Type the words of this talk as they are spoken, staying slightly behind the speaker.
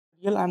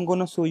I'm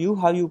gonna show you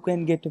how you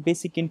can get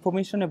basic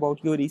information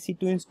about your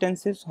EC2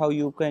 instances, how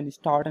you can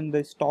start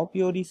and stop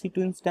your EC2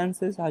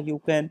 instances, how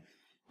you can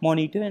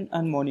monitor and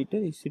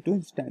unmonitor EC2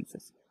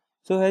 instances.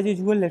 So as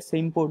usual, let's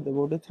import the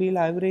Boto3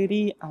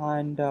 library,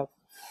 and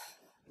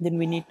then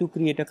we need to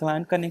create a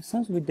client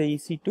connections with the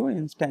EC2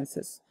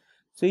 instances.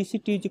 So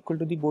EC2 is equal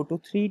to the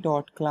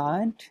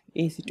Boto3.client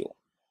EC2.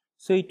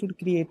 So it would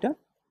create a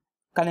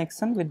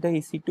connection with the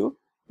EC2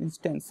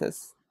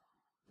 instances,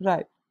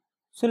 right?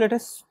 So let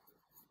us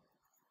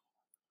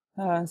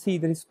see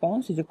the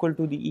response is equal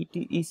to the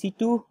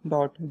EC2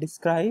 dot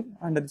describe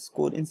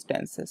underscore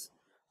instances.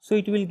 So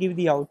it will give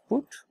the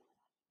output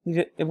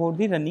about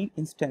the running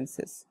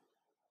instances.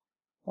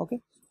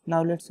 Okay,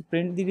 now let's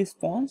print the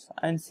response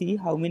and see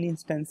how many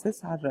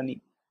instances are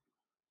running.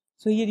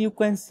 So here you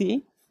can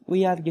see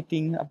we are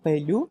getting a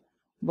value,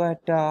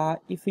 but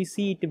if we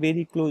see it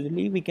very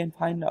closely, we can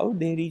find out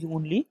there is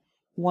only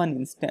one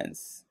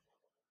instance,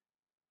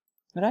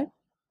 right?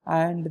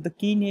 And the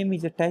key name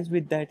is attached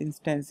with that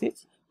instance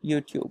is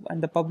YouTube,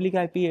 and the public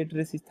IP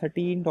address is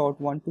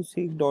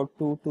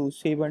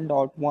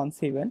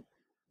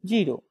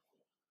 13.126.227.170,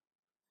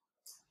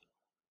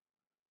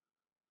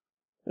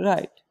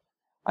 right?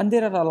 And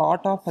there are a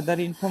lot of other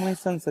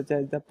information such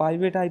as the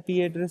private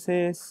IP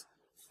addresses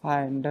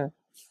and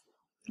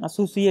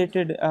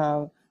associated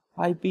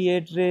IP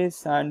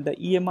address and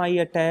the AMI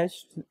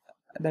attached,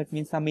 that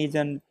means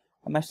Amazon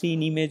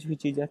machine image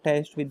which is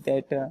attached with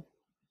that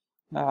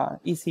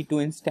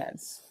EC2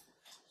 instance.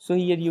 So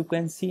here you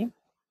can see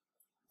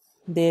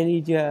there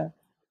is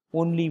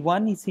only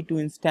one EC2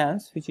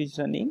 instance which is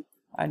running,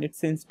 and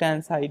its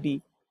instance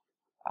ID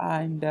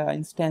and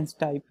instance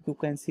type you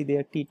can see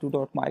there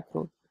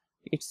t2.micro.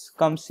 It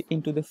comes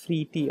into the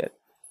free tier.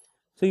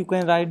 So you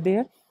can write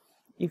there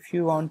if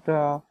you want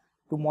to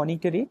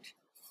monitor it.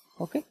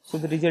 Okay, so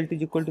the result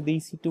is equal to the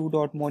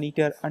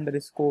ec2.monitor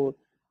underscore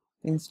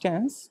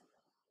instance,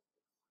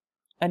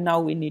 and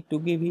now we need to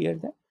give here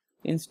the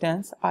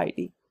instance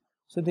ID.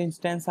 So the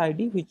instance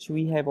ID which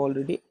we have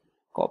already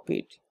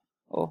copied.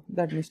 Oh,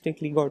 that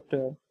mistakenly got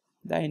the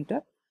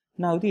enter.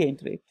 Now the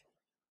enter it.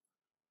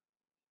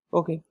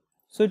 Okay,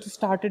 so it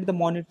started the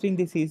monitoring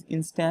this is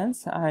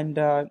instance, and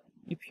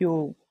if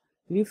you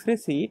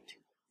refresh it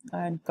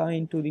and come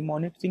into the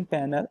monitoring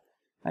panel,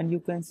 and you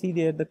can see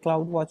there the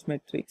CloudWatch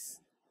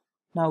metrics.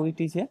 Now it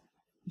is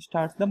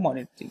starts the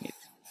monitoring it,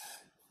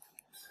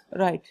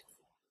 right?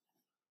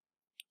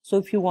 So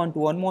if you want to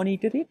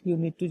unmonitor it, you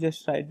need to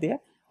just write there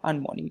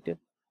unmonitor.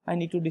 I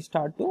need to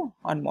start to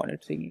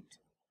unmonitoring it,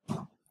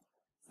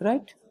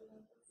 right?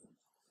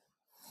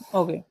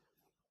 Okay,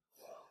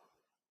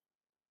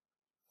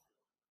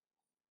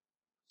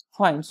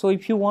 fine. So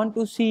if you want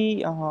to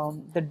see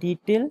the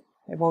detail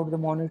about the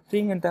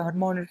monitoring and the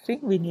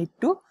unmonitoring, we need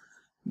to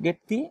get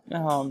the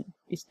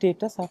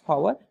status of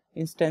our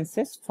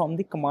instances from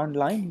the command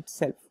line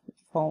itself,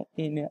 from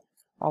in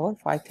our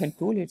Python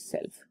tool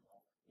itself.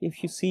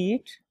 If you see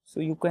it,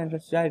 so you can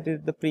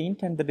write the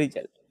print and the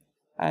result,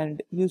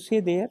 and you see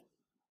there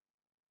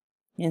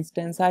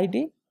instance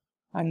ID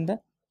and the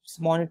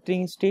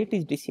monitoring state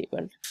is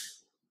disabled,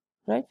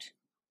 right?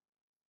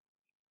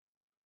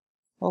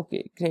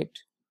 Okay,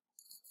 great.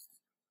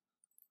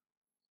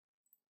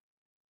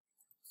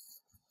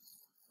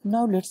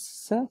 Now let's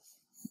start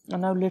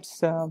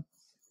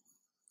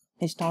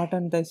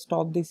and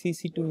stop the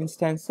EC2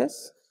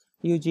 instances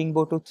using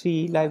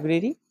Boto3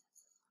 library.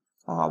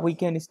 We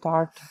can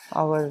start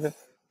our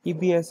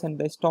EBS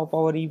and stop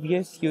our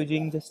EBS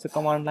using just the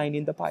command line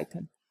in the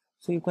Python.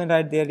 So you can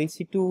write there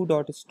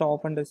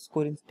ec2.stop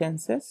underscore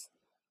instances,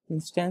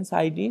 instance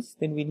IDs,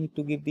 then we need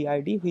to give the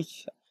ID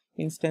which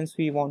instance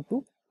we want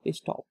to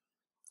stop.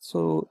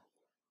 So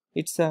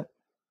it's a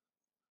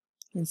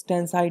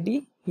instance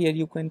ID. Here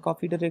you can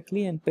copy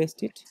directly and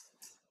paste it.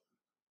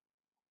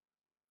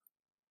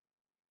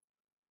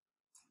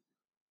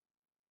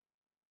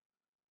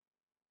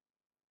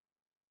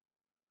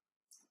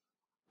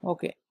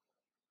 Okay,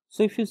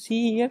 so if you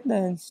see here the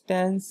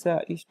instance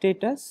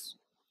status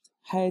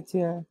has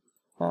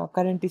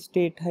current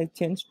state has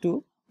changed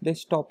to the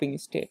stopping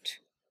state,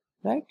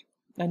 right?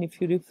 And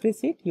if you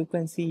refresh it, you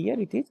can see here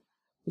it is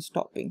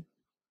stopping.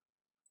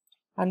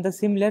 And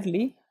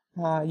similarly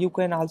you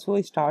can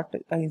also start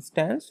an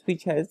instance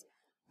which has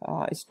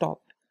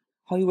stopped.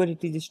 However,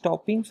 it is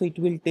stopping, so it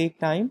will take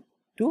time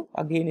to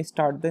again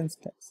start the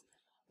instance.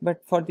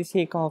 But for the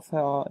sake of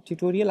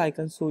tutorial, I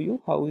can show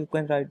you how you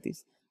can write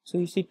this. So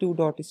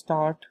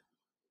ec2.start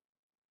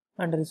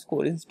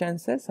underscore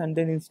instances and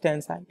then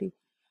instance ID.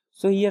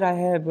 So here I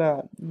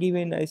have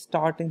given a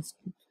start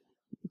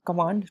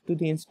command to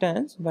the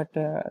instance, but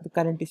the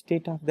current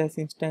state of this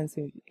instance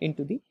is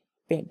into the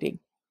pending.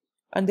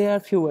 And there are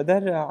few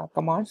other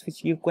commands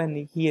which you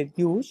can here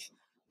use,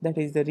 that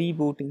is the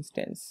reboot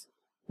instance,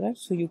 right?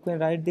 So you can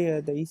write there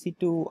the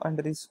ec2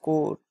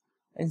 underscore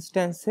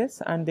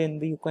instances, and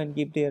then you can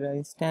give their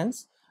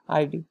instance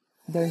ID,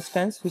 the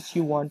instance which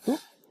you want to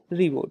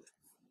reboot.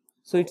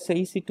 So it's a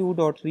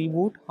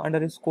ec2.reboot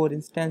underscore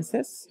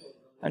instances,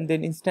 and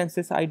then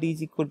instances ID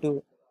is equal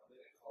to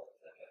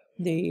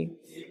the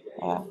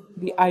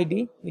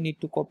ID. We need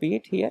to copy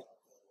it here,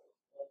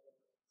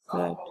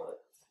 right?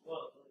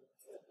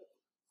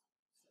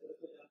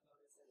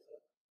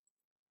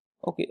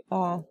 Okay,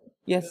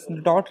 yes,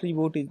 dot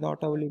reboot is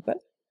not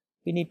available.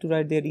 We need to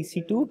write there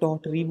EC2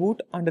 dot reboot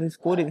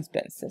underscore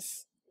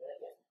instances,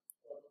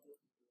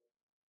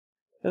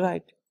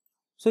 right?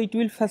 So it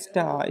will first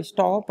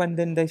stop and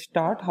then the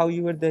start.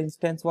 However, the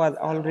instance was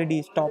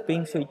already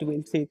stopping, so it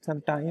will take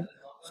some time.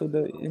 So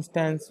the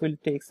instance will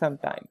take some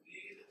time,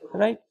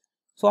 right?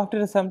 So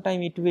after some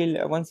time, it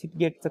will once it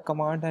gets the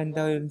command and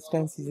the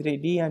instance is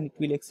ready, and it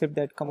will accept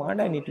that command,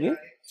 and it will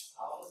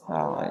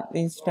the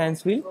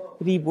instance will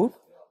reboot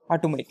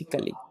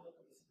automatically.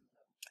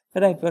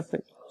 Right,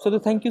 perfect. So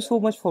thank you so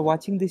much for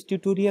watching this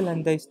tutorial,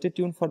 and stay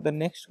tuned for the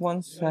next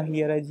ones.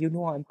 Here, as you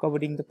know, I'm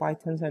covering the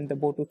Pythons and the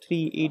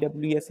Boto3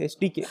 AWS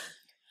SDK.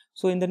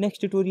 So in the next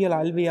tutorial,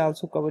 I'll be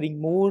also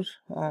covering more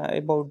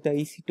about the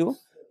EC2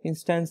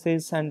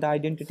 instances and the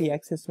identity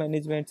access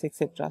management,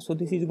 etc. So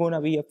this is going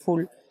to be a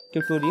full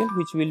tutorial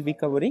which will be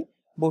covering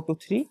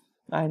Boto3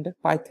 and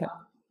Python.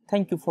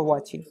 Thank you for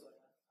watching.